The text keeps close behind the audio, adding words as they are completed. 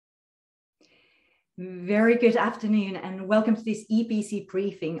Very good afternoon and welcome to this EPC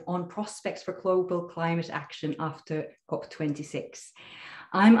briefing on prospects for global climate action after COP26.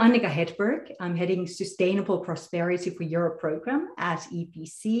 I'm Annika Hedberg. I'm heading Sustainable Prosperity for Europe program at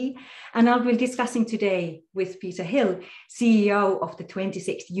EPC, and I'll be discussing today with Peter Hill, CEO of the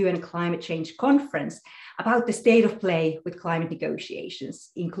 26th UN Climate Change Conference, about the state of play with climate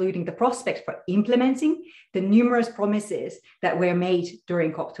negotiations, including the prospects for implementing the numerous promises that were made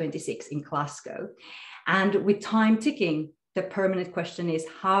during COP26 in Glasgow. And with time ticking, the permanent question is,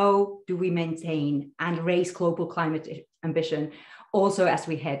 how do we maintain and raise global climate ambition also as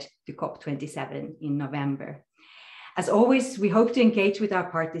we head to COP27 in November? As always, we hope to engage with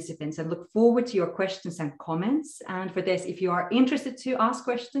our participants and look forward to your questions and comments. And for this, if you are interested to ask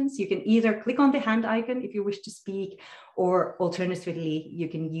questions, you can either click on the hand icon if you wish to speak, or alternatively, you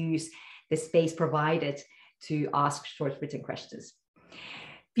can use the space provided to ask short written questions.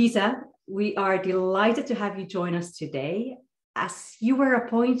 Peter, we are delighted to have you join us today. As you were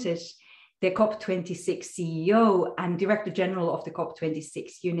appointed the COP26 CEO and Director General of the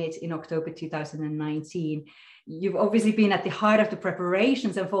COP26 unit in October 2019. You've obviously been at the heart of the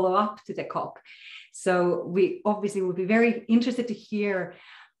preparations and follow up to the COP. So we obviously would be very interested to hear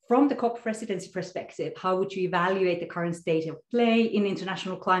from the COP presidency perspective, how would you evaluate the current state of play in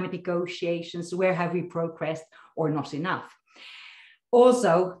international climate negotiations? Where have we progressed or not enough?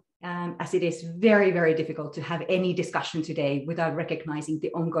 Also, as it is very, very difficult to have any discussion today without recognizing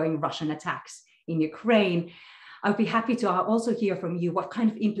the ongoing Russian attacks in Ukraine, I'd be happy to also hear from you what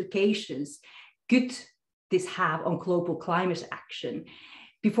kind of implications could this have on global climate action.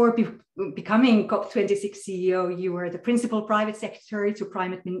 Before becoming COP26 CEO, you were the principal private secretary to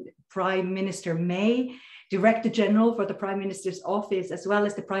Prime Minister May, Director General for the Prime Minister's office, as well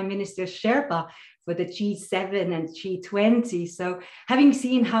as the Prime Minister's Sherpa for the G7 and G20. So having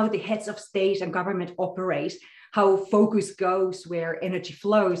seen how the heads of state and government operate, how focus goes where energy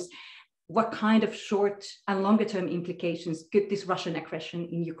flows, what kind of short and longer term implications could this Russian aggression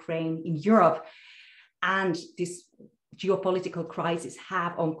in Ukraine, in Europe, and this geopolitical crisis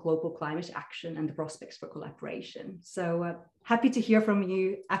have on global climate action and the prospects for collaboration? So happy to hear from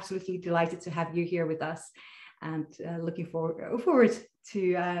you. Absolutely delighted to have you here with us, and looking forward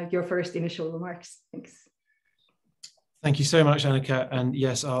to your first initial remarks. Thanks. Thank you so much, Annika. And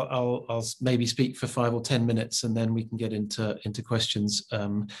yes, I'll maybe speak for 5 or 10 minutes, and then we can get into questions.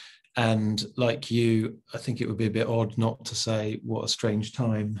 And like you, I think it would be a bit odd not to say what a strange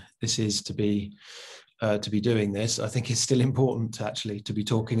time this is to be doing this. I think it's still important actually to be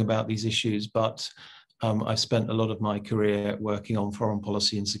talking about these issues, but I've spent a lot of my career working on foreign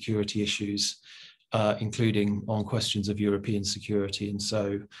policy and security issues, including on questions of European security. And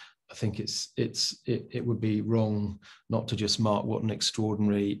so I think it would be wrong not to just mark what an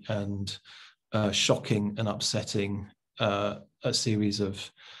extraordinary and shocking and upsetting a series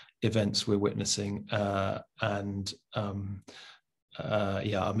of events we're witnessing. Yeah,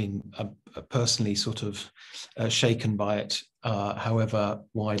 I mean, I'm personally sort of shaken by it, however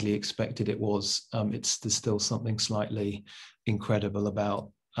widely expected it was. There's still something slightly incredible about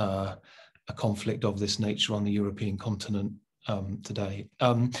a conflict of this nature on the European continent today.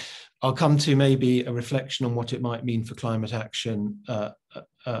 I'll come to maybe a reflection on what it might mean for climate action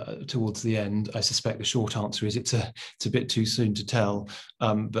towards the end. I suspect the short answer is it's a bit too soon to tell,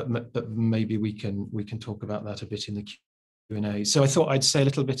 but maybe we can talk about that a bit in the Q&A. So I thought I'd say a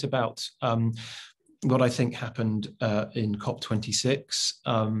little bit about what I think happened in COP26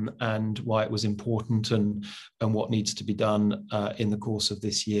 and why it was important and what needs to be done in the course of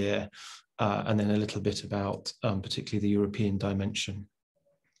this year, and then a little bit about particularly the European dimension.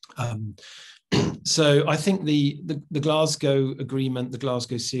 So I think the Glasgow agreement, the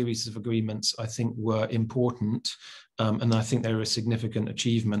Glasgow series of agreements, I think were important, and I think they were a significant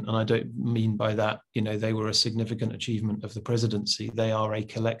achievement. And I don't mean by that, they were a significant achievement of the presidency. They are a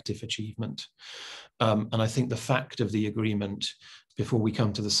collective achievement. And I think the fact of the agreement, before we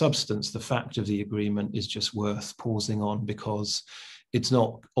come to the substance, the fact of the agreement is just worth pausing on, because it's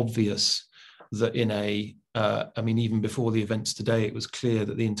not obvious that I mean, even before the events today, it was clear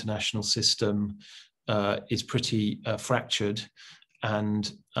that the international system is pretty fractured,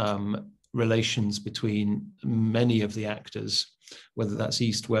 and relations between many of the actors, whether that's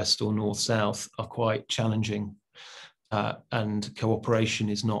East, West or North, South, are quite challenging, and cooperation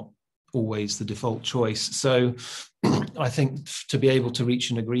is not always the default choice. So I think to be able to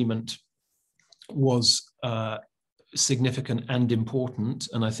reach an agreement was significant and important.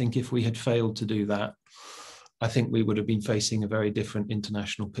 And I think if we had failed to do that, I think we would have been facing a very different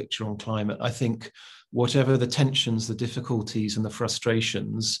international picture on climate. I think whatever the tensions, the difficulties and the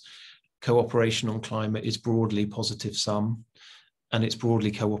frustrations, cooperation on climate is broadly positive sum, and it's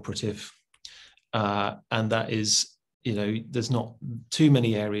broadly cooperative. And that is, there's not too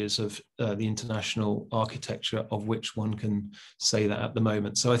many areas of the international architecture of which one can say that at the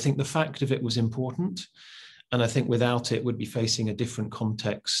moment. So I think the fact of it was important. And I think without it, would be facing a different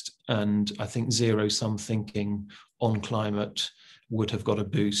context. And I think zero-sum thinking on climate would have got a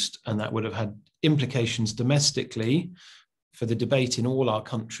boost, and that would have had implications domestically for the debate in all our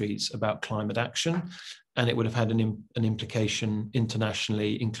countries about climate action. And it would have had an implication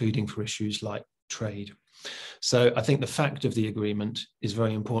internationally, including for issues like trade. So I think the fact of the agreement is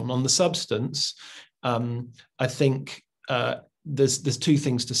very important. On the substance, I think there's two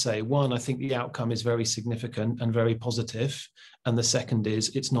things to say. One, I think the outcome is very significant and very positive. And the second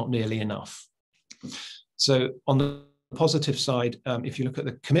is it's not nearly enough. So on the positive side, if you look at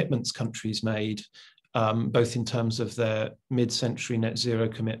the commitments countries made, both in terms of their mid-century net zero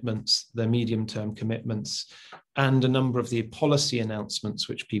commitments, their medium-term commitments, and a number of the policy announcements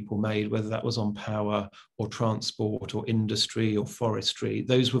which people made, whether that was on power or transport or industry or forestry,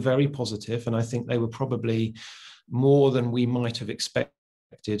 those were very positive. And I think they were probably more than we might have expected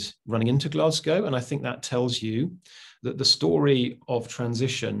running into Glasgow. And I think that tells you that the story of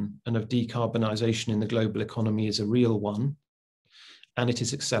transition and of decarbonisation in the global economy is a real one, and it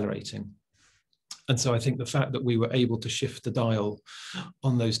is accelerating. And so I think the fact that we were able to shift the dial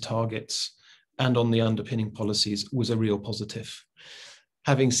on those targets and on the underpinning policies was a real positive.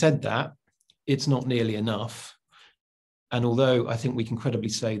 Having said that, it's not nearly enough. And although I think we can credibly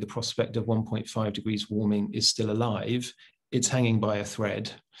say the prospect of 1.5 degrees warming is still alive, it's hanging by a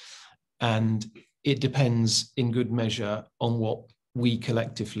thread. And it depends in good measure on what we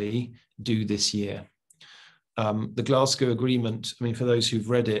collectively do this year. The Glasgow Agreement, I mean, for those who've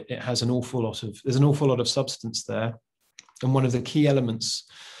read it, there's an awful lot of substance there. And one of the key elements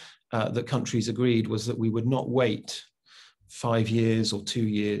that countries agreed was that we would not wait 5 years or 2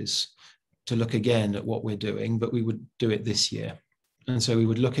 years to look again at what we're doing, but we would do it this year. And so we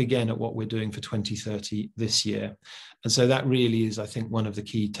would look again at what we're doing for 2030 this year. And so that really is, I think, one of the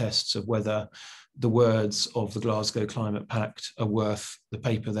key tests of whether the words of the Glasgow Climate Pact are worth the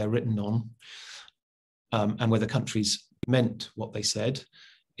paper they're written on. And whether countries meant what they said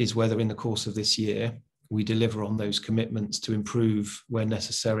is whether in the course of this year we deliver on those commitments to improve where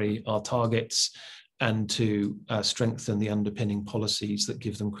necessary our targets and to strengthen the underpinning policies that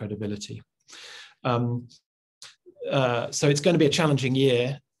give them credibility. So it's going to be a challenging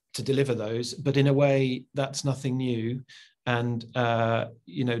year to deliver those, but in a way that's nothing new. And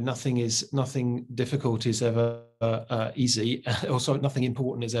nothing difficult is ever easy. Also, nothing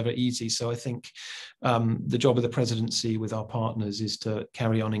important is ever easy. So I think the job of the presidency with our partners is to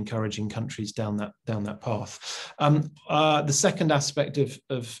carry on encouraging countries down that path. The second aspect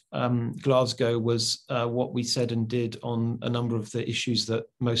of Glasgow was what we said and did on a number of the issues that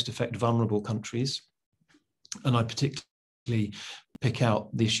most affect vulnerable countries, and I particularly pick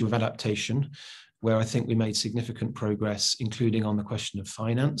out the issue of adaptation, where I think we made significant progress, including on the question of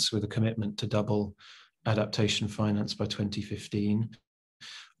finance, with a commitment to double adaptation finance by 2015,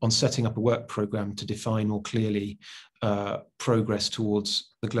 on setting up a work programme to define more clearly progress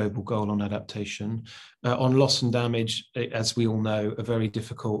towards the global goal on adaptation, on loss and damage, as we all know, a very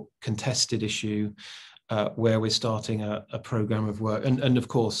difficult, contested issue, where we're starting a programme of work. And of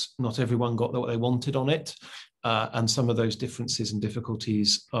course, not everyone got what they wanted on it. And some of those differences and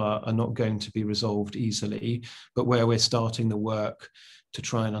difficulties are not going to be resolved easily, but where we're starting the work to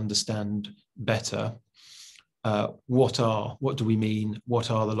try and understand better what do we mean,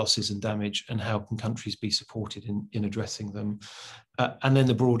 what are the losses and damage, and how can countries be supported in addressing them. And then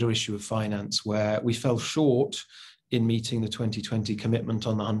the broader issue of finance, where we fell short in meeting the 2020 commitment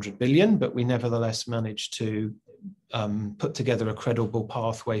on the 100 billion, but we nevertheless managed to put together a credible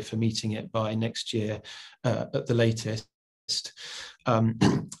pathway for meeting it by next year at the latest.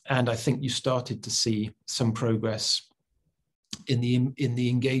 And I think you started to see some progress in the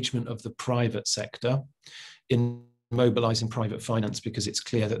engagement of the private sector in mobilizing private finance, because it's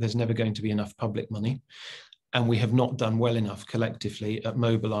clear that there's never going to be enough public money. And we have not done well enough collectively at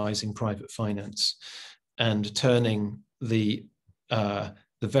mobilizing private finance and turning the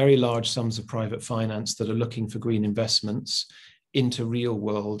very large sums of private finance that are looking for green investments into real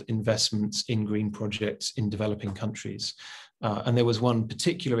world investments in green projects in developing countries. And there was one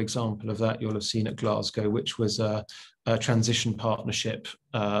particular example of that you'll have seen at Glasgow, which was a transition partnership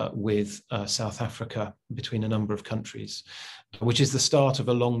with South Africa between a number of countries, which is the start of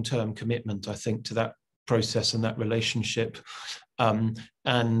a long-term commitment, I think, to that process and that relationship. While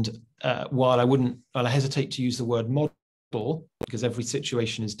I hesitate to use the word model, because every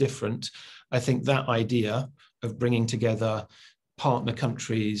situation is different. I think that idea of bringing together partner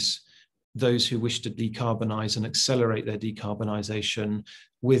countries, those who wish to decarbonize and accelerate their decarbonisation,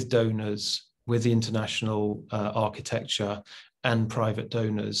 with donors, with the international architecture and private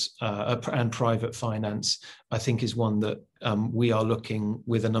donors and private finance, I think is one that we are looking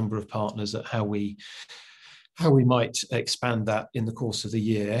with a number of partners at how we might expand that in the course of the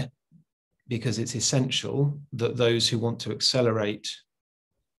year, because it's essential that those who want to accelerate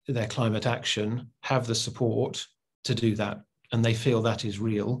their climate action have the support to do that, and they feel that is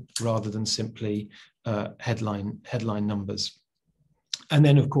real rather than simply headline numbers. And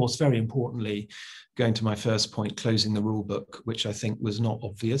then, of course, very importantly, going to my first point, closing the rule book, which I think was not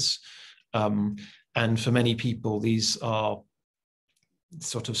obvious. And for many people, these are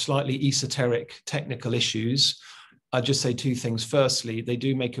sort of slightly esoteric technical issues. I'd just say two things. Firstly, they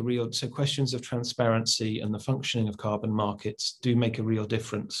do make a real, so questions of transparency and the functioning of carbon markets do make a real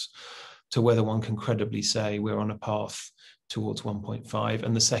difference to whether one can credibly say we're on a path towards 1.5.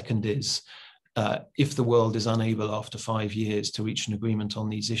 And the second is, if the world is unable after 5 years to reach an agreement on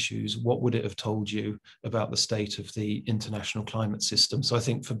these issues, what would it have told you about the state of the international climate system? So I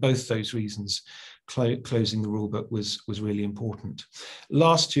think for both those reasons, closing the rulebook was really important.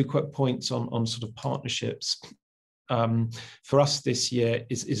 Last two quick points on sort of partnerships. For us this year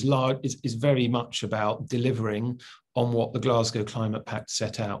is very much about delivering on what the Glasgow Climate Pact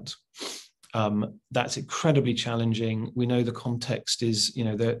set out. That's incredibly challenging. We know the context is,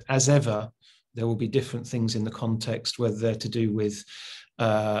 that as ever, there will be different things in the context, whether they're to do with,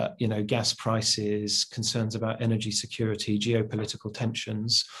 gas prices, concerns about energy security, geopolitical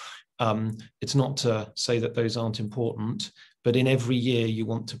tensions. It's not to say that those aren't important, but in every year you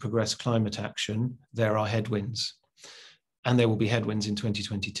want to progress climate action, there are headwinds. And there will be headwinds in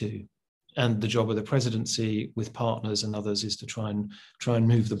 2022. And the job of the presidency with partners and others is to try and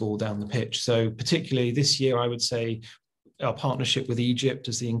move the ball down the pitch. So particularly this year, I would say our partnership with Egypt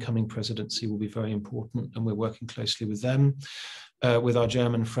as the incoming presidency will be very important, and we're working closely with them, with our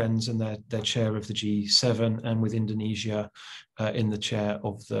German friends and their chair of the G7, and with Indonesia in the chair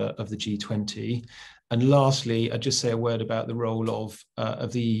of the G20. And lastly, I'd just say a word about the role of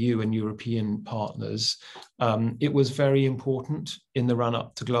the EU and European partners. It was very important in the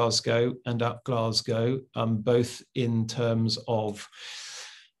run-up to Glasgow and at Glasgow, both in terms of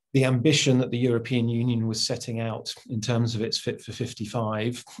the ambition that the European Union was setting out in terms of its Fit for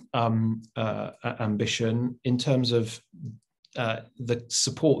 55 ambition, in terms of the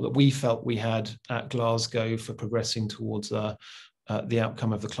support that we felt we had at Glasgow for progressing towards the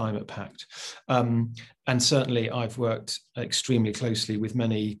outcome of the Climate Pact. And certainly I've worked extremely closely with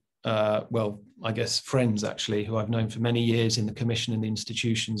many, friends actually, who I've known for many years in the Commission and the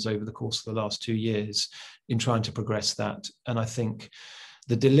institutions over the course of the last 2 years in trying to progress that. And I think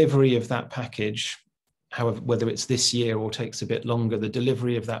the delivery of that package, however, whether it's this year or takes a bit longer, the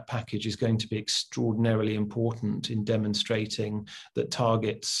delivery of that package is going to be extraordinarily important in demonstrating that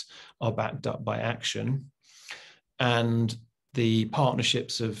targets are backed up by action. And the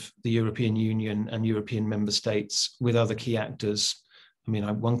partnerships of the European Union and European member states with other key actors, I mean,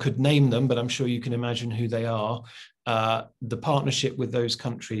 one could name them, but I'm sure you can imagine who they are. The partnership with those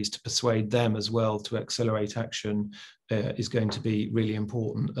countries to persuade them as well to accelerate action is going to be really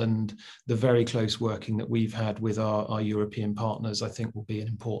important. And the very close working that we've had with our European partners, I think, will be an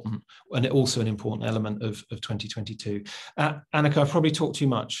important element of 2022. Annika, I've probably talked too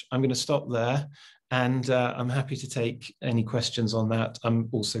much. I'm going to stop there. And I'm happy to take any questions on that. I'm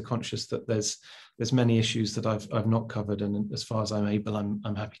also conscious that there's many issues that I've not covered, and as far as I'm able,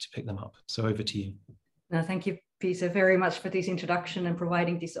 I'm happy to pick them up. So over to you. No, thank you, Peter, very much for this introduction and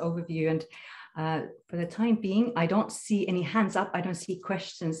providing this overview. And for the time being, I don't see any hands up. I don't see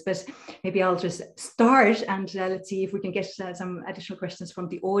questions, but maybe I'll just start and let's see if we can get some additional questions from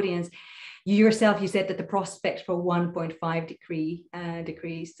the audience. You yourself, you said that the prospect for 1.5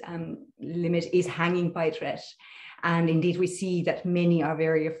 degrees limit is hanging by a thread. And indeed, we see that many are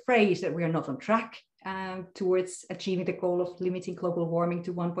very afraid that we are not on track towards achieving the goal of limiting global warming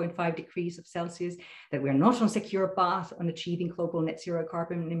to 1.5 degrees of Celsius, that we are not on secure path on achieving global net zero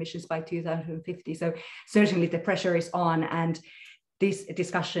carbon emissions by 2050. So certainly the pressure is on, and this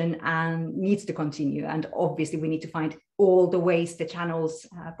discussion needs to continue. And obviously we need to find all the ways, the channels,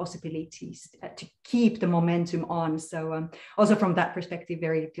 possibilities to keep the momentum on. So also from that perspective,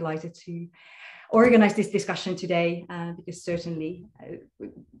 very delighted to organize this discussion today, because certainly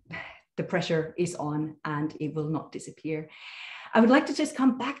the pressure is on and it will not disappear. I would like to just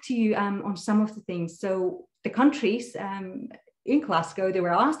come back to you on some of the things. So the countries in Glasgow, they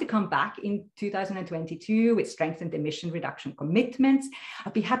were asked to come back in 2022 with strengthened emission reduction commitments.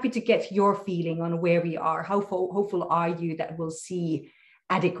 I'd be happy to get your feeling on where we are. How hopeful are you that we'll see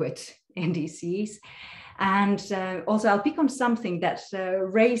adequate NDCs? And also, I'll pick on something that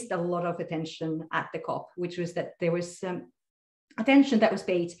raised a lot of attention at the COP, which was that there was attention that was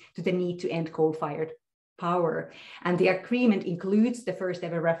paid to the need to end coal-fired power. And the agreement includes the first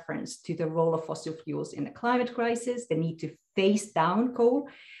ever reference to the role of fossil fuels in the climate crisis, the need to phase down coal,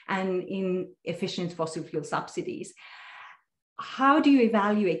 and inefficient fossil fuel subsidies. How do you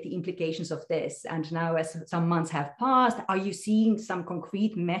evaluate the implications of this? And now, as some months have passed, are you seeing some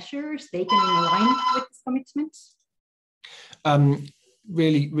concrete measures taken in line with this commitment?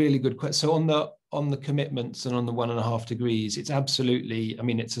 Really good question. So on the commitments and on the 1.5 degrees, it's absolutely, I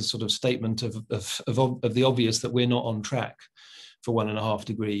mean, it's a sort of statement of the obvious that we're not on track for 1.5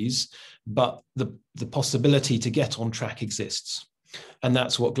 degrees, but the possibility to get on track exists. And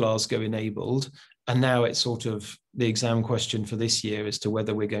that's what Glasgow enabled. And now it's sort of the exam question for this year as to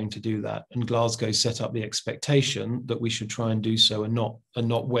whether we're going to do that. And Glasgow set up the expectation that we should try and do so and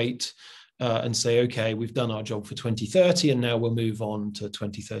not wait and say, okay, we've done our job for 2030 and now we'll move on to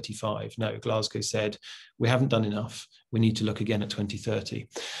 2035. No, Glasgow said, we haven't done enough. We need to look again at 2030.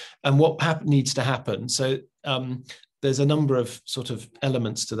 And what needs to happen? So there's a number of sort of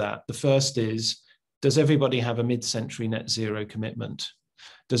elements to that. The first is, does everybody have a mid-century net zero commitment?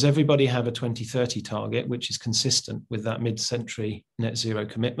 Does everybody have a 2030 target, which is consistent with that mid-century net zero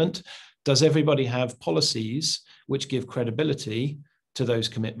commitment? Does everybody have policies which give credibility to those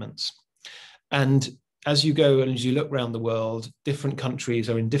commitments? And as you go and as you look around the world, different countries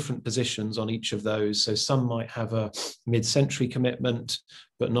are in different positions on each of those. So some might have a mid-century commitment,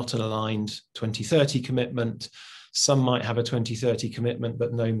 but not an aligned 2030 commitment. Some might have a 2030 commitment,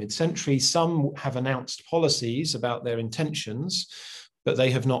 but no mid-century. Some have announced policies about their intentions, but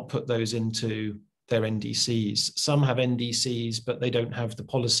they have not put those into their NDCs. Some have NDCs, but they don't have the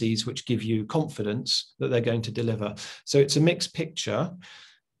policies which give you confidence that they're going to deliver. So it's a mixed picture.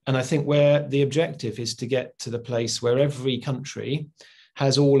 And I think where the objective is to get to the place where every country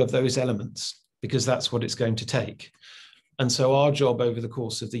has all of those elements, because that's what it's going to take. And so our job over the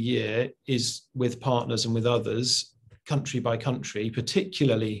course of the year is with partners and with others, country by country,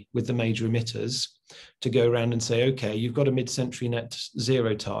 particularly with the major emitters, to go around and say, okay, you've got a mid-century net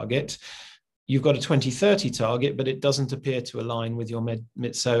zero target. You've got a 2030 target, but it doesn't appear to align with your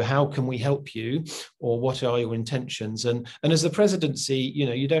mid. So how can we help you, or what are your intentions? And as the presidency,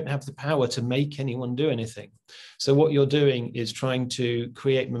 you don't have the power to make anyone do anything. So what you're doing is trying to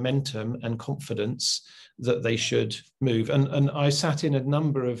create momentum and confidence that they should move. And I sat in a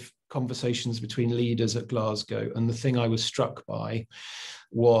number of conversations between leaders at Glasgow, and the thing I was struck by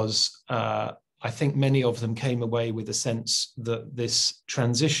was I think many of them came away with a sense that this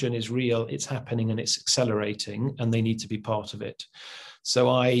transition is real, it's happening and it's accelerating, and they need to be part of it. So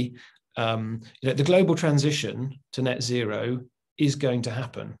the global transition to net zero is going to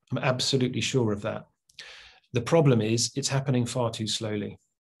happen. I'm absolutely sure of that. The problem is it's happening far too slowly.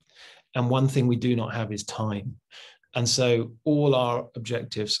 And one thing we do not have is time. And so all our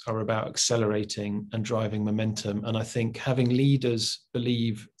objectives are about accelerating and driving momentum. And I think having leaders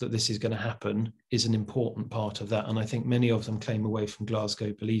believe that this is going to happen is an important part of that. And I think many of them came away from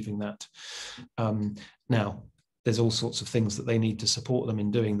Glasgow believing that. Now, there's all sorts of things that they need to support them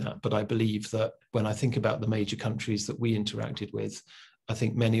in doing that. But I believe that when I think about the major countries that we interacted with, I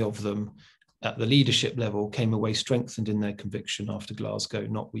think many of them at the leadership level came away strengthened in their conviction after Glasgow,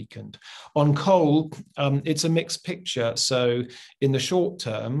 not weakened. On coal, it's a mixed picture. So in the short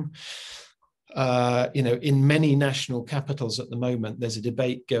term, in many national capitals at the moment, there's a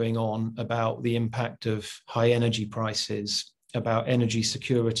debate going on about the impact of high energy prices, about energy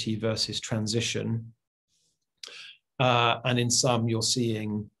security versus transition. And in some, you're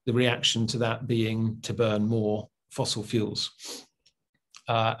seeing the reaction to that being to burn more fossil fuels.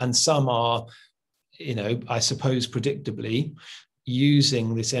 And some are, I suppose, predictably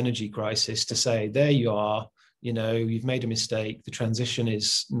using this energy crisis to say, there you are, you've made a mistake. The transition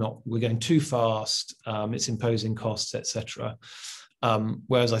is not, we're going too fast. It's imposing costs, etc.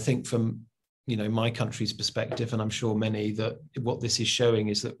 Whereas I think from, my country's perspective, and I'm sure many, that what this is showing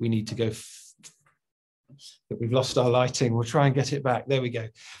is that we need to go, that we've lost our lighting. We'll try and get it back. There we go.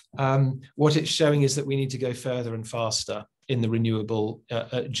 What it's showing is that we need to go further and faster in the renewable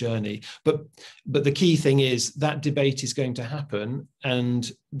journey. But the key thing is that debate is going to happen, and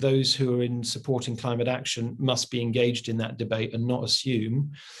those who are in supporting climate action must be engaged in that debate and not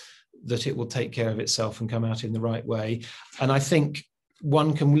assume that it will take care of itself and come out in the right way. And I think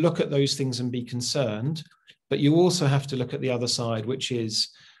one can look at those things and be concerned, But you also have to look at the other side, which is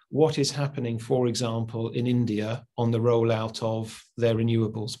what is happening, for example, in India on the rollout of their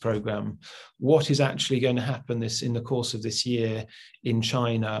renewables program. What is actually going to happen in the course of this year in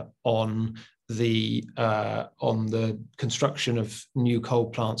China on the construction of new coal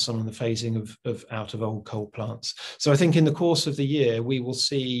plants and on the phasing of out of old coal plants. So I think in the course of the year, we will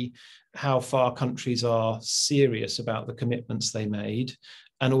see how far countries are serious about the commitments they made.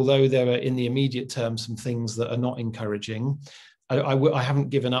 And although there are in the immediate term some things that are not encouraging, I haven't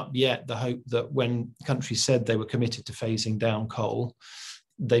given up yet the hope that when countries said they were committed to phasing down coal,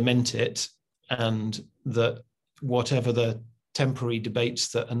 they meant it, and that whatever the temporary debates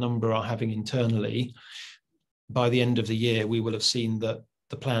that a number are having internally, by the end of the year, we will have seen that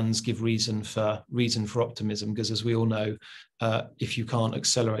the plans give reason for optimism, because as we all know, if you can't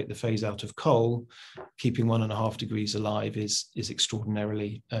accelerate the phase out of coal, keeping 1.5 degrees alive is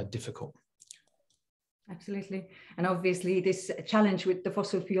extraordinarily difficult. Absolutely. And obviously this challenge with the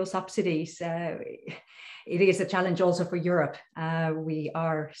fossil fuel subsidies, it is a challenge also for Europe. We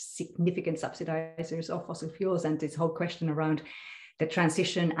are significant subsidizers of fossil fuels, and this whole question around the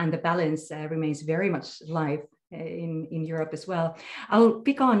transition and the balance remains very much live in Europe as well. I'll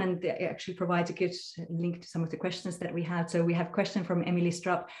pick on and actually provide a good link to some of the questions that we had. So we have a question from Emily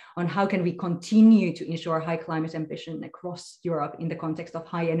Strupp on how can we continue to ensure high climate ambition across Europe in the context of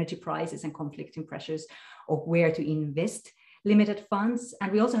high energy prices and conflicting pressures of where to invest limited funds.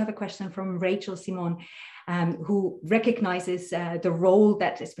 And we also have a question from Rachel Simon, who recognizes the role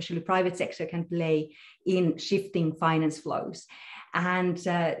that especially private sector can play in shifting finance flows. And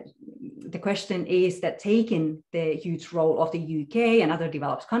the question is that taking the huge role of the UK and other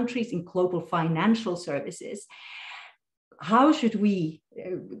developed countries in global financial services, how should we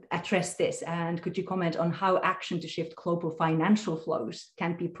address this? And could you comment on how action to shift global financial flows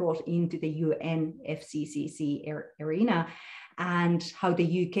can be brought into the UN FCCC arena, and how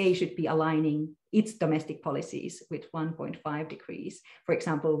the UK should be aligning its domestic policies with 1.5 degrees, for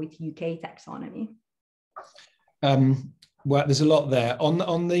example, with UK taxonomy? Well, there's a lot there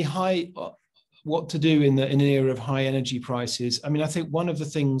on the high. What to do in an era of high energy prices? I mean, I think one of the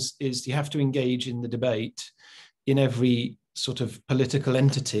things is you have to engage in the debate in every sort of political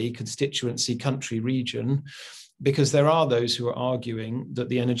entity, constituency, country, region, because there are those who are arguing that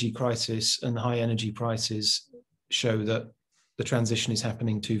the energy crisis and high energy prices show that the transition is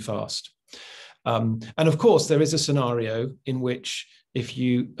happening too fast. And of course, there is a scenario in which if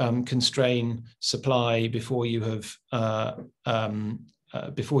you constrain supply before you have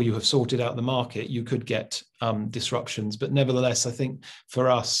sorted out the market, you could get disruptions. But nevertheless, I think for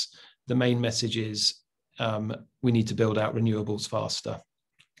us, the main message is we need to build out renewables faster.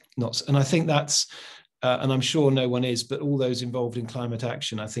 And I think that's, and I'm sure no one is, but all those involved in climate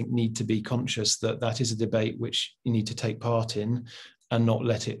action, I think, need to be conscious that that is a debate which you need to take part in and not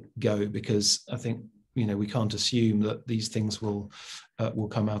let it go, because I think, you know, we can't assume that these things will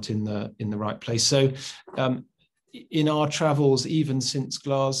come out in the right place. So in our travels, even since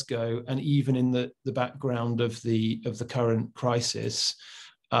Glasgow, and even in the background of the current crisis,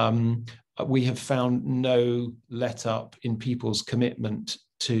 we have found no let up in people's commitment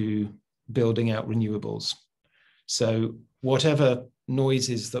to building out renewables. So whatever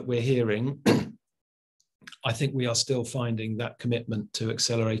noises that we're hearing, I think we are still finding that commitment to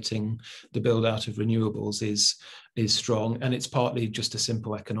accelerating the build out of renewables is strong, and it's partly just a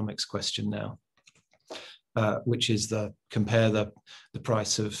simple economics question now, which is compare the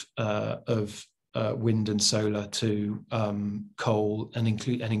price of wind and solar to coal and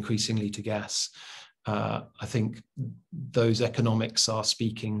increasingly to gas. I think those economics are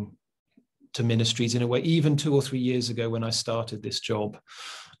speaking to ministries in a way. Even 2 or 3 years ago when I started this job,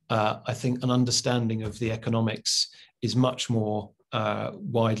 I think an understanding of the economics is much more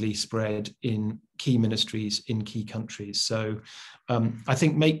widely spread in key ministries in key countries. So I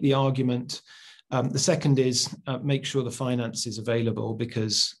think make the argument. The second is make sure the finance is available,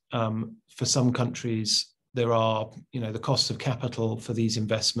 because for some countries there are, the cost of capital for these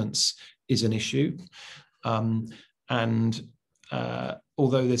investments is an issue. And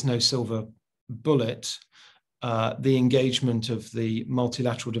although there's no silver bullet, the engagement of the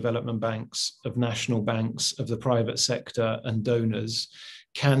multilateral development banks, of national banks, of the private sector and donors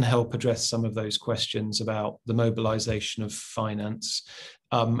can help address some of those questions about the mobilization of finance.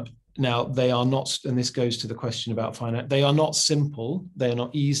 Now, they are not, and this goes to the question about finance, they are not simple, they are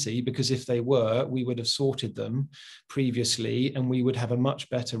not easy, because if they were, we would have sorted them previously, and we would have a much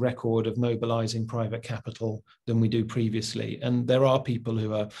better record of mobilizing private capital than we do previously. And there are people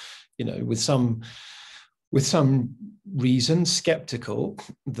who are, with some with some reason, skeptical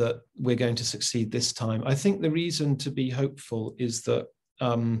that we're going to succeed this time. I think the reason to be hopeful is that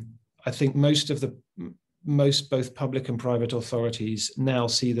I think most both public and private authorities now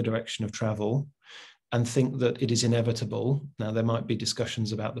see the direction of travel and think that it is inevitable. Now, there might be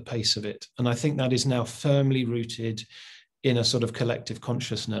discussions about the pace of it. And I think that is now firmly rooted in a sort of collective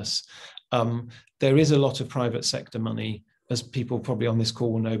consciousness. There is a lot of private sector money, as people probably on this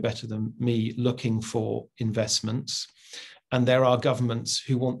call will know better than me, looking for investments. And there are governments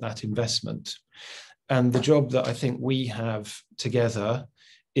who want that investment. And the job that I think we have together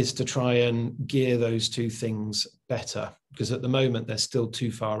is to try and gear those two things better, because at the moment they're still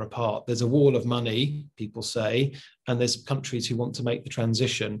too far apart. There's a wall of money, people say, and there's countries who want to make the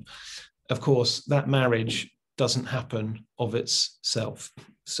transition. Of course, that marriage doesn't happen of itself.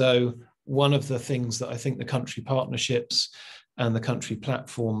 So one of the things that I think the country partnerships and the country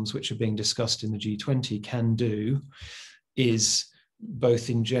platforms which are being discussed in the G20 can do is both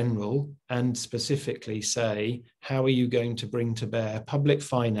in general and specifically say, how are you going to bring to bear public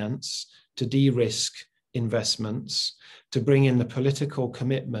finance to de-risk investments, to bring in the political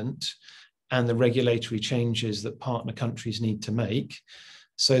commitment and the regulatory changes that partner countries need to make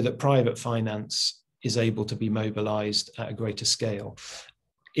so that private finance is able to be mobilized at a greater scale.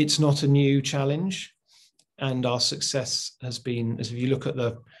 It's not a new challenge, and our success has been, as if you look at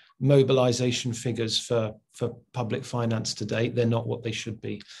the mobilization figures for public finance to date, they're not what they should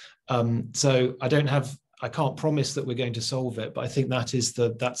be. So I can't promise that we're going to solve it, but I think that's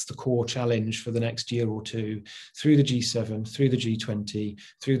the core challenge for the next year or two, through the G7, through the G20,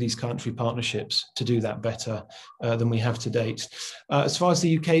 through these country partnerships, to do that better than we have to date. As far as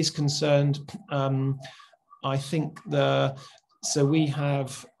the UK is concerned, I think we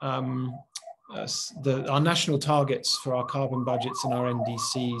have our national targets for our carbon budgets and our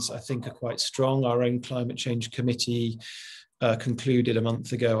NDCs, I think, are quite strong. Our own climate change committee concluded a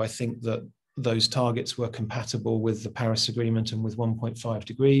month ago, I think, that those targets were compatible with the Paris Agreement and with 1.5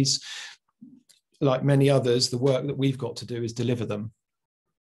 degrees. Like many others, the work that we've got to do is deliver them.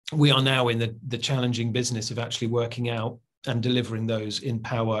 We are now in the challenging business of actually working out and delivering those in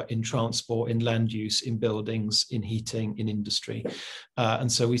power, in transport, in land use, in buildings, in heating, in industry.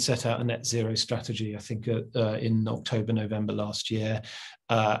 And so we set out a net zero strategy, I think, in October, November last year.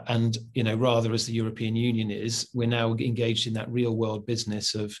 And, rather as the European Union is, we're now engaged in that real world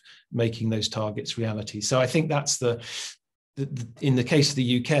business of making those targets reality. So I think that's in the case of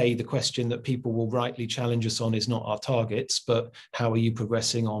the UK, the question that people will rightly challenge us on is not our targets, but how are you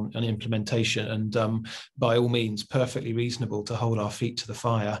progressing on an implementation? And by all means, perfectly reasonable to hold our feet to the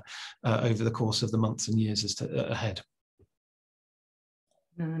fire over the course of the months and years ahead.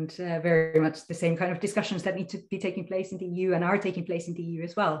 And very much the same kind of discussions that need to be taking place in the EU and are taking place in the EU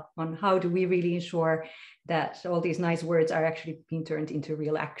as well, on how do we really ensure that all these nice words are actually being turned into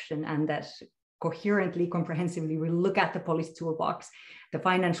real action, and that coherently, comprehensively, we look at the policy toolbox, the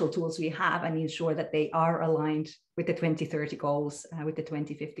financial tools we have, and ensure that they are aligned with the 2030 goals, with the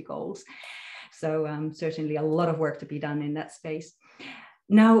 2050 goals. So certainly a lot of work to be done in that space.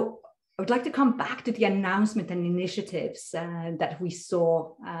 Now, I would like to come back to the announcement and initiatives that we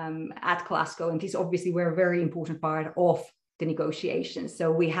saw at Glasgow, and these obviously were a very important part of the negotiations.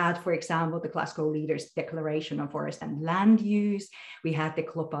 So we had, for example, the Glasgow Leaders Declaration on Forest and Land Use. We had the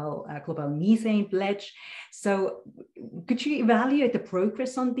global methane pledge. So could you evaluate the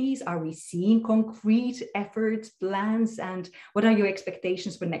progress on these? Are we seeing concrete efforts, plans, and what are your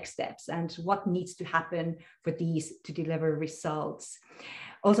expectations for next steps, and what needs to happen for these to deliver results?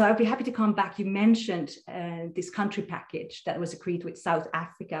 Also, I'd be happy to come back. You mentioned this country package that was agreed with South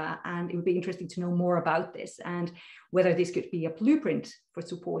Africa, and it would be interesting to know more about this and whether this could be a blueprint for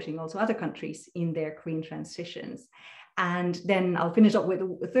supporting also other countries in their green transitions. And then I'll finish up with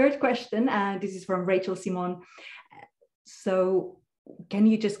a third question, and this is from Rachel Simon. So can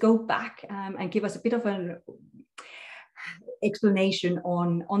you just go back and give us a bit of an explanation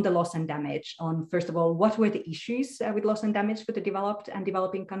on the loss and damage, on, first of all, what were the issues with loss and damage for the developed and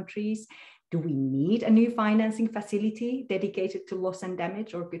developing countries? Do we need a new financing facility dedicated to loss and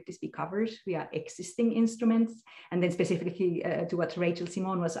damage, or could this be covered via existing instruments? And then specifically to what Rachel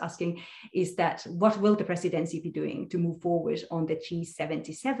Simon was asking, is that what will the presidency be doing to move forward on the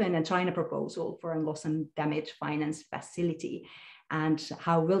G77 and China proposal for a loss and damage finance facility? And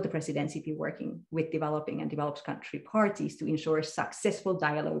how will the presidency be working with developing and developed country parties to ensure a successful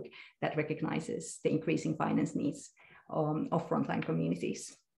dialogue that recognizes the increasing finance needs of frontline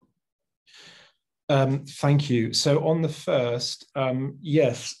communities? Thank you. So on the first,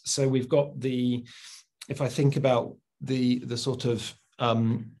 yes. So we've got if I think about the sort of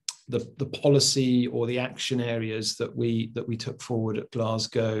the policy or the action areas that we took forward at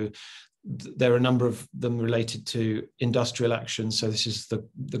Glasgow. There are a number of them related to industrial action. So this is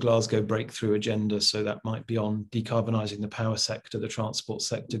the Glasgow breakthrough agenda. So that might be on decarbonising the power sector, the transport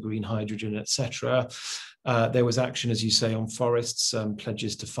sector, green hydrogen, etc. There was action, as you say, on forests,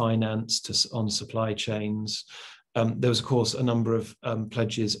 pledges to finance, on supply chains. There was, of course, a number of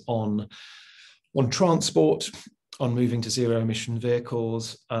pledges on transport, on moving to zero emission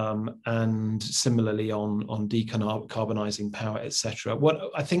vehicles, and similarly on decarbonising power, etc.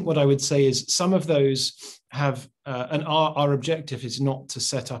 What I would say is some of those have, and our objective is not to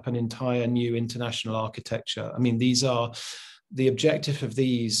set up an entire new international architecture. I mean, the objective of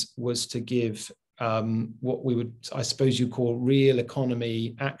these was to give what we would, I suppose you call, real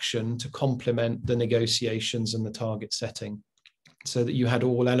economy action to complement the negotiations and the target setting, so that you had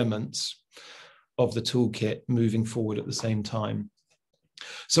all elements of the toolkit moving forward at the same time.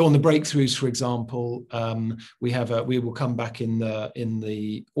 So on the breakthroughs, for example, we will come back in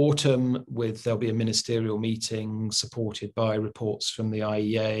the autumn there'll be a ministerial meeting supported by reports from the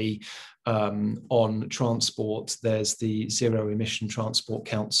IEA on transport. There's the Zero Emission Transport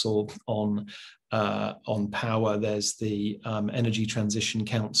Council on power. There's the Energy Transition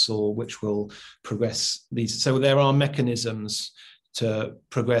Council, which will progress these. So there are mechanisms to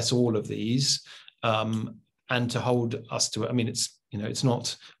progress all of these. And to hold us to it. I mean, it's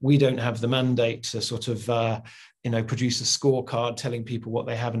not, we don't have the mandate to sort of, produce a scorecard telling people what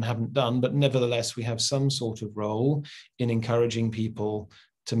they have and haven't done, but nevertheless, we have some sort of role in encouraging people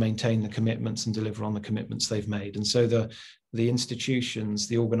to maintain the commitments and deliver on the commitments they've made. And so the institutions,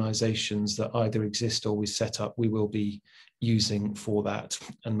 the organizations that either exist or we set up, we will be using for that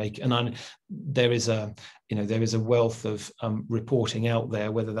there is a wealth of reporting out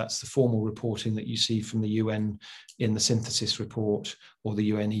there, whether that's the formal reporting that you see from the UN in the synthesis report or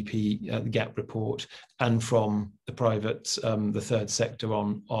the UNEP GAP report, and from the private, the third sector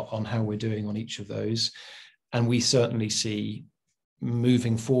on how we're doing on each of those. And we certainly see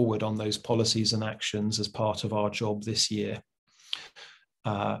moving forward on those policies and actions as part of our job this year.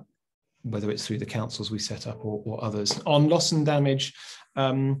 Whether it's through the councils we set up or others. On loss and damage,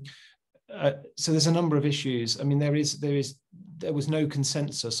 so there's a number of issues. I mean, there was no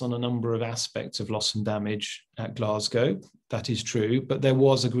consensus on a number of aspects of loss and damage at Glasgow. That is true, but there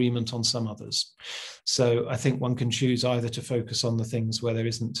was agreement on some others. So I think one can choose either to focus on the things where there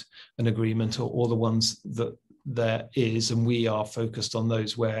isn't an agreement or the ones that there is, and we are focused on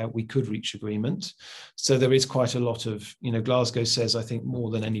those where we could reach agreement. So there is quite a lot of, Glasgow says, I think, more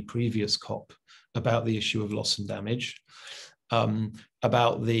than any previous COP about the issue of loss and damage,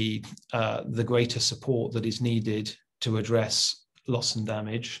 about the greater support that is needed to address loss and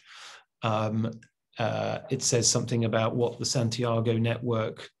damage. It says something about what the Santiago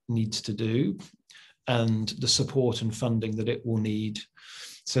network needs to do and the support and funding that it will need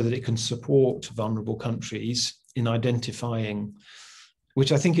so that it can support vulnerable countries in identifying,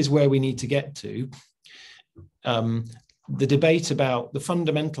 which I think is where we need to get to. The debate about the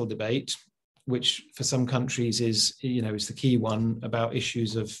fundamental debate, which for some countries is the key one, about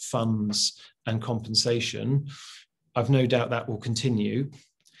issues of funds and compensation. I've no doubt that will continue.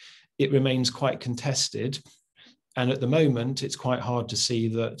 It remains quite contested. And at the moment, it's quite hard to see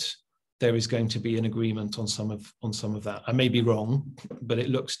that there is going to be an agreement on some of that. I may be wrong, but it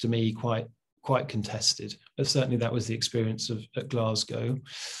looks to me quite contested. But certainly that was the experience at Glasgow.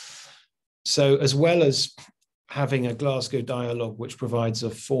 So as well as having a Glasgow dialogue, which provides a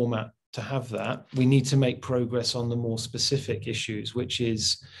format to have that, we need to make progress on the more specific issues, which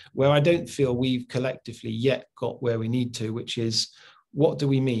is where I don't feel we've collectively yet got where we need to, which is, what do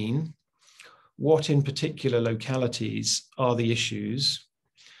we mean? What in particular localities are the issues?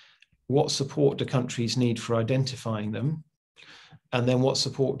 What support do countries need for identifying them? And then what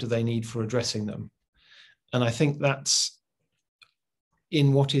support do they need for addressing them? And I think that's,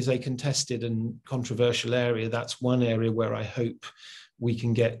 in what is a contested and controversial area, that's one area where I hope we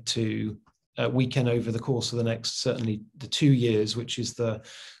can get to, we can, over the course of the next, certainly the 2 years, which is the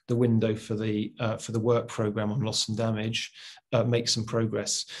window for the work programme on loss and damage, make some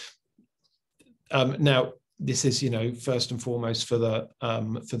progress. Now, this is, first and foremost for the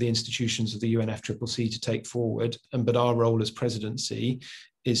institutions of the UNFCCC to take forward, but our role as presidency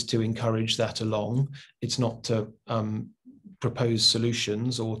is to encourage that along. It's not to propose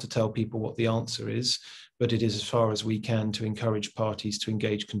solutions or to tell people what the answer is, but it is, as far as we can, to encourage parties to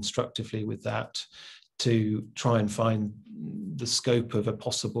engage constructively with that, to try and find the scope of a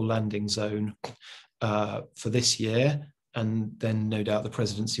possible landing zone for this year, and then no doubt the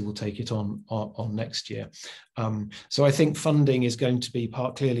presidency will take it on next year. So I think funding is going to be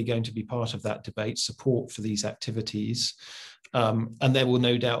clearly going to be part of that debate, support for these activities. And there will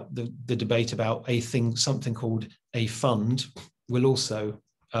no doubt the debate about something called a fund will also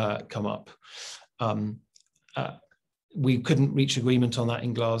come up. We couldn't reach agreement on that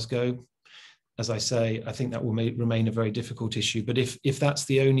in Glasgow. As I say, I think that will remain a very difficult issue. But if that's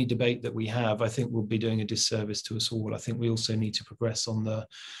the only debate that we have, I think we'll be doing a disservice to us all. I think we also need to progress on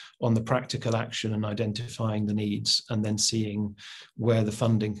the practical action and identifying the needs, and then seeing where the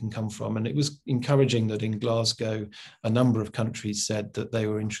funding can come from. And it was encouraging that in Glasgow, a number of countries said that they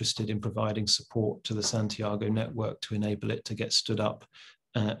were interested in providing support to the Santiago network to enable it to get stood up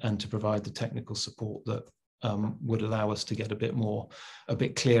and to provide the technical support that would allow us to get a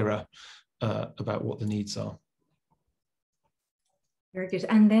bit clearer about what the needs are. Very good.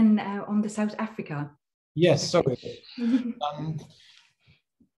 And then on the South Africa. Yes, sorry.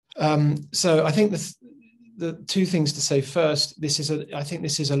 So I think the two things to say. First, I think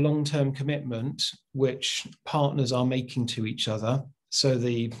this is a long-term commitment which partners are making to each other. So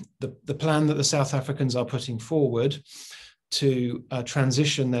the plan that the South Africans are putting forward to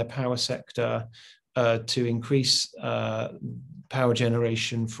transition their power sector to increase power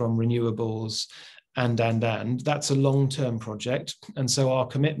generation from renewables and that's a long-term project, and so our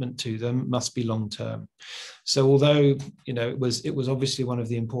commitment to them must be long-term. So although it was obviously one of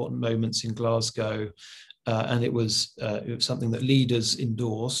the important moments in Glasgow, and it was something that leaders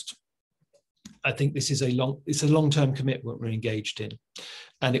endorsed, I think it's a long-term commitment we're engaged in,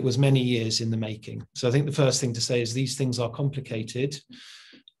 and it was many years in the making. So I think the first thing to say is these things are complicated.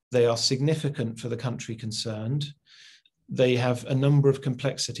 They are significant for the country concerned. They have a number of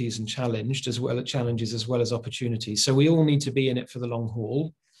complexities and challenges as well as opportunities. So we all need to be in it for the long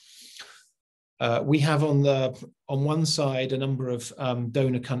haul. We have on one side a number of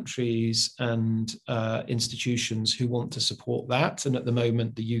donor countries and institutions who want to support that, and at the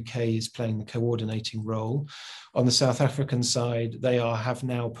moment the UK is playing the coordinating role. On the South African side, they have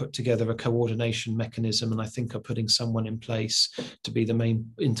now put together a coordination mechanism, and I think are putting someone in place to be the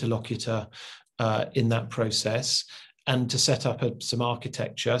main interlocutor in that process, and to set up some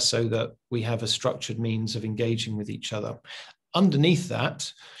architecture so that we have a structured means of engaging with each other. Underneath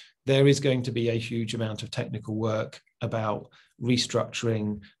that, there is going to be a huge amount of technical work about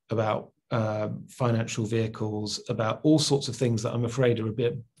restructuring, about financial vehicles, about all sorts of things that I'm afraid are a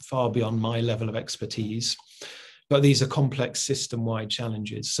bit far beyond my level of expertise. But these are complex system-wide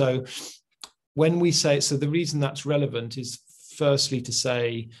challenges. So when we say, so the reason that's relevant is firstly to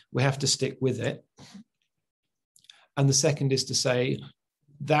say we have to stick with it. And the second is to say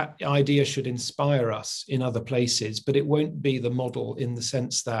that idea should inspire us in other places, but it won't be the model in the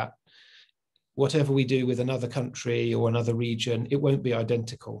sense that whatever we do with another country or another region, it won't be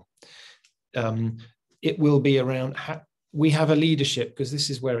identical. It will be around, we have a leadership, because this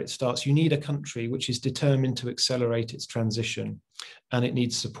is where it starts. You need a country which is determined to accelerate its transition, and it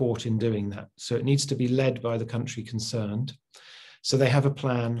needs support in doing that. So it needs to be led by the country concerned. So they have a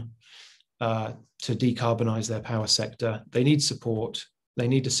plan to decarbonize their power sector. They need support. They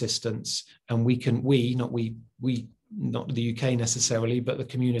need assistance, and not the UK necessarily, but the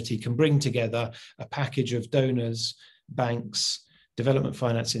community can bring together a package of donors, banks, development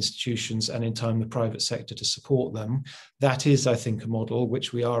finance institutions, and in time the private sector to support them. That is, I think, a model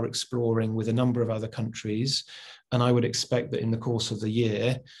which we are exploring with a number of other countries, and I would expect that in the course of the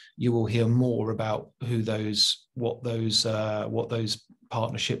year you will hear more about what those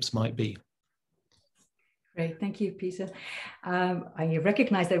partnerships might be. Great, thank you, Peter. I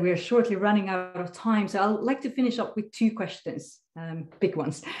recognize that we are shortly running out of time, so I'd like to finish up with two questions, big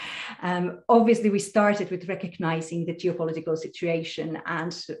ones. Obviously, we started with recognizing the geopolitical situation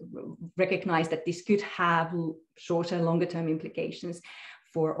and recognize that this could have shorter, longer term implications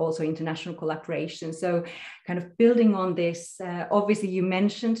for also international collaboration. So kind of building on this, obviously you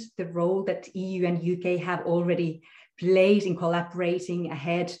mentioned the role that EU and UK have already played in collaborating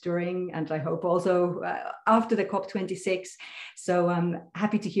ahead, during, and I hope also after the COP26. So I'm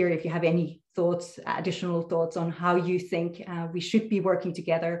happy to hear if you have any thoughts, additional thoughts on how you think we should be working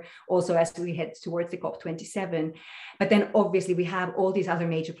together also as we head towards the COP27. But then obviously we have all these other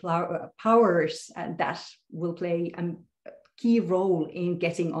major powers that will play a key role in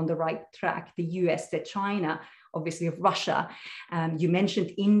getting on the right track: the US, the China, obviously of Russia. You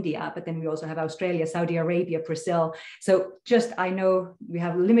mentioned India, but then we also have Australia, Saudi Arabia, Brazil. So just, I know we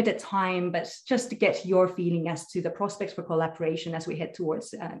have limited time, but just to get your feeling as to the prospects for collaboration as we head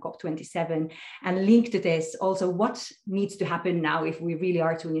towards COP27, and link to this also what needs to happen now if we really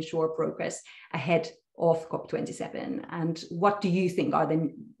are to ensure progress ahead of COP27? And what do you think are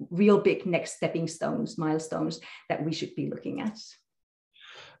the real big next stepping stones, milestones that we should be looking at?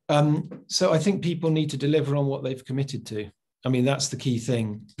 So I think people need to deliver on what they've committed to. I mean, that's the key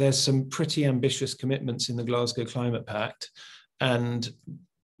thing. There's some pretty ambitious commitments in the Glasgow Climate Pact, and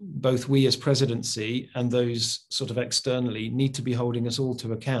both we as presidency and those sort of externally need to be holding us all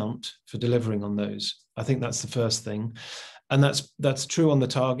to account for delivering on those. I think that's the first thing. And that's true on the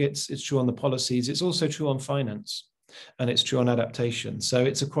targets, it's true on the policies, it's also true on finance, and it's true on adaptation. So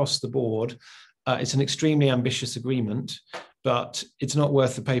it's across the board. It's an extremely ambitious agreement, but it's not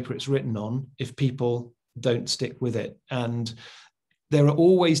worth the paper it's written on if people don't stick with it. And there are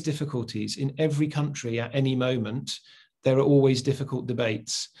always difficulties in every country at any moment. There are always difficult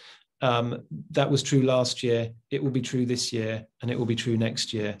debates. That was true last year, it will be true this year, and it will be true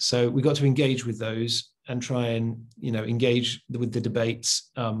next year. So we've got to engage with those and try and engage with the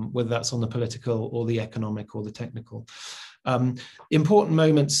debates, whether that's on the political or the economic or the technical. Important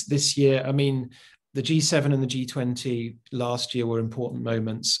moments this year, I mean, the G7 and the G20 last year were important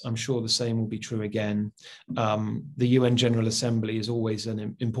moments. I'm sure the same will be true again. The UN General Assembly is always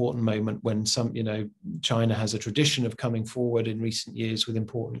an important moment when China has a tradition of coming forward in recent years with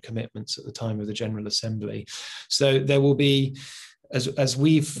important commitments at the time of the General Assembly. So there will be, as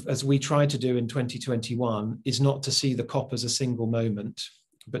we tried to do in 2021, is not to see the COP as a single moment,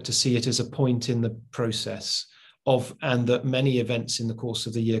 but to see it as a point in the process and that many events in the course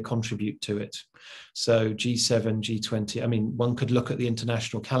of the year contribute to it. So G7, G20, I mean, one could look at the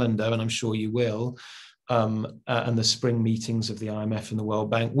international calendar, and I'm sure you will, and the spring meetings of the IMF and the World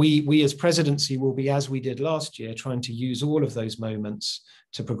Bank. We as presidency will be, as we did last year, trying to use all of those moments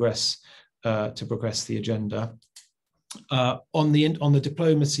to progress the agenda. On the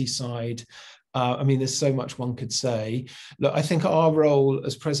diplomacy side, I mean, there's so much one could say. Look, I think our role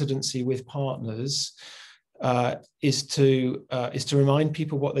as presidency with partners is to remind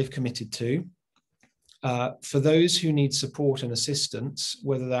people what they've committed to. For those who need support and assistance,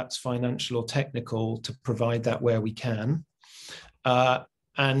 whether that's financial or technical, to provide that where we can,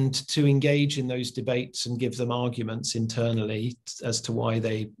 and to engage in those debates and give them arguments internally as to why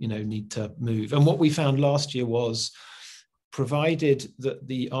they need to move. And what we found last year was, provided that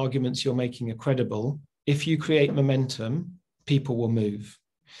the arguments you're making are credible, if you create momentum, people will move.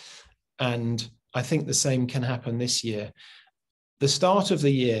 And I think the same can happen this year. The start of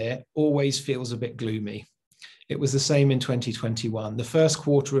the year always feels a bit gloomy. It was the same in 2021. The first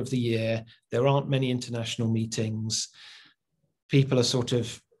quarter of the year, there aren't many international meetings. People are sort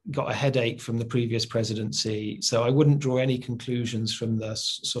of got a headache from the previous presidency. So I wouldn't draw any conclusions from the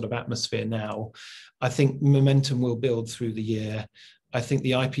sort of atmosphere now. I think momentum will build through the year. I think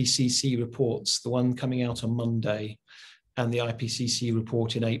the IPCC reports, the one coming out on Monday, and the IPCC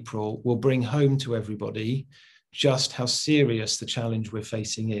report in April will bring home to everybody just how serious the challenge we're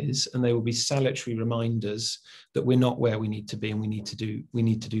facing is, and they will be salutary reminders that we're not where we need to be, and we need to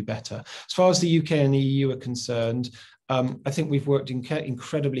do better. As far as the UK and the EU are concerned, I think we've worked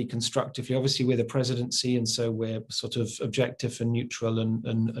incredibly constructively. Obviously, we're the presidency, and so we're sort of objective and neutral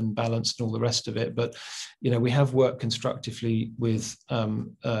and balanced and all the rest of it. But we have worked constructively with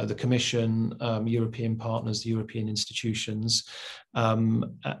the Commission, European partners, the European institutions, and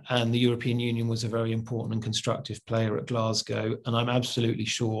the European Union was a very important and constructive player at Glasgow. And I'm absolutely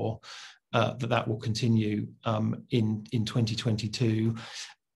sure that will continue in 2022.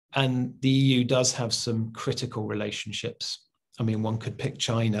 And the EU does have some critical relationships. I mean, one could pick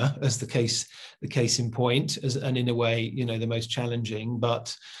China as the case in point, and in a way, the most challenging.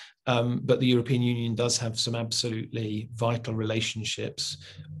 But the European Union does have some absolutely vital relationships,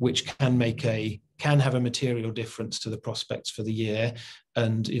 which can have a material difference to the prospects for the year.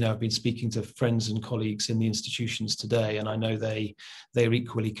 And I've been speaking to friends and colleagues in the institutions today, and I know they're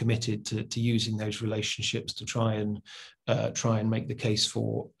equally committed to using those relationships to try and make the case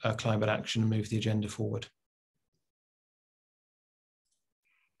for climate action and move the agenda forward.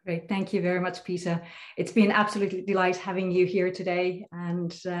 Great, thank you very much, Peter. It's been absolutely a delight having you here today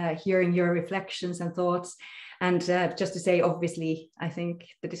and hearing your reflections and thoughts. And just to say, obviously, I think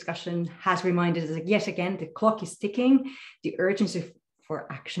the discussion has reminded us yet again, the clock is ticking, the urgency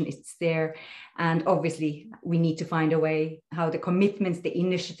for action is there. And obviously, we need to find a way how the commitments, the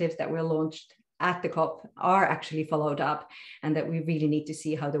initiatives that were launched at the COP are actually followed up, and that we really need to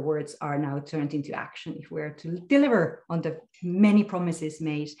see how the words are now turned into action if we're to deliver on the many promises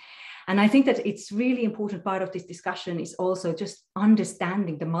made. And I think that it's really important part of this discussion is also just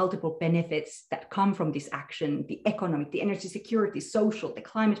understanding the multiple benefits that come from this action, the economic, the energy security, social, the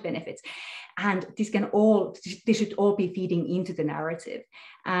climate benefits. And this should all be feeding into the narrative.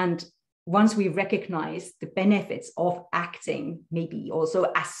 And once we recognize the benefits of acting, maybe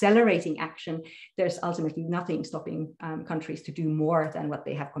also accelerating action, there's ultimately nothing stopping countries to do more than what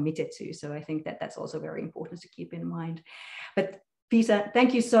they have committed to. So I think that that's also very important to keep in mind. But Peter,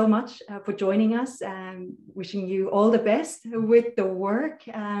 thank you so much for joining us. Wishing you all the best with the work.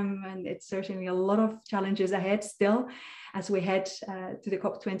 And it's certainly a lot of challenges ahead still as we head to the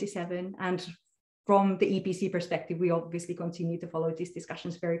COP27. And from the EPC perspective, we obviously continue to follow these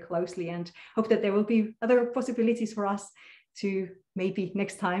discussions very closely and hope that there will be other possibilities for us to maybe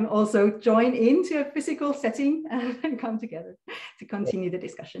next time also join into a physical setting and come together to continue the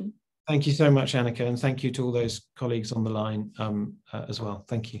discussion. Thank you so much, Annika, and thank you to all those colleagues on the line as well.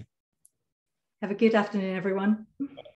 Thank you. Have a good afternoon, everyone.